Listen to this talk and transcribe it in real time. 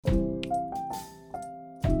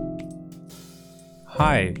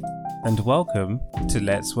Hi, and welcome to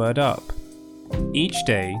Let's Word Up. Each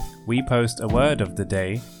day, we post a word of the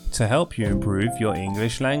day to help you improve your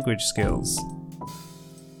English language skills.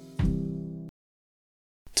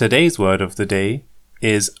 Today's word of the day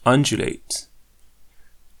is undulate.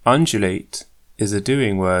 Undulate is a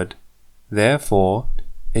doing word, therefore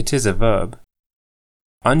it is a verb.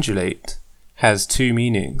 Undulate has two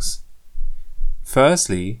meanings.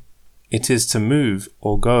 Firstly, it is to move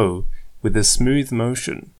or go with a smooth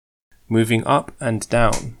motion, moving up and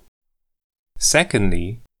down.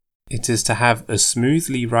 Secondly, it is to have a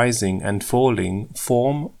smoothly rising and falling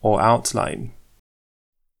form or outline.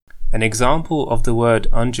 An example of the word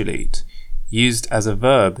undulate used as a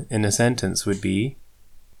verb in a sentence would be,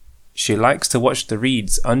 she likes to watch the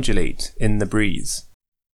reeds undulate in the breeze.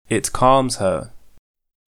 It calms her.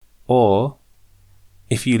 Or,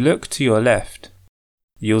 if you look to your left,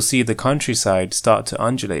 you'll see the countryside start to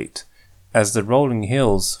undulate as the rolling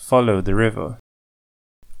hills follow the river.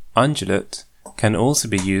 Undulate can also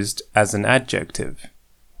be used as an adjective,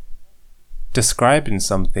 describing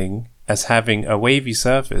something as having a wavy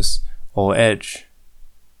surface or edge.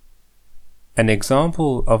 An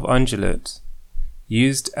example of undulate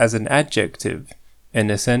used as an adjective in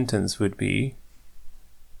a sentence would be,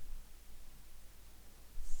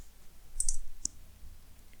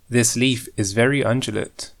 this leaf is very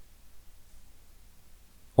undulate.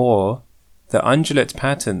 Or, the undulate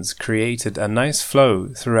patterns created a nice flow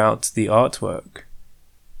throughout the artwork.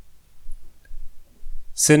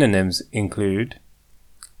 Synonyms include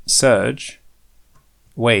surge,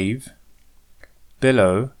 wave,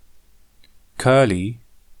 billow, curly,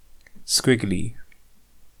 squiggly.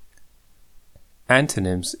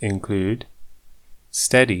 Antonyms include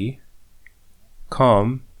steady,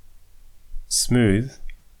 calm, smooth,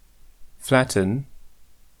 flatten,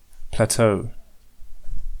 plateau.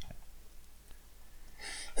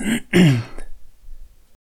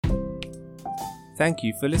 Thank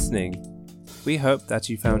you for listening. We hope that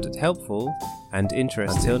you found it helpful and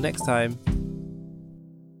interesting. Until next time.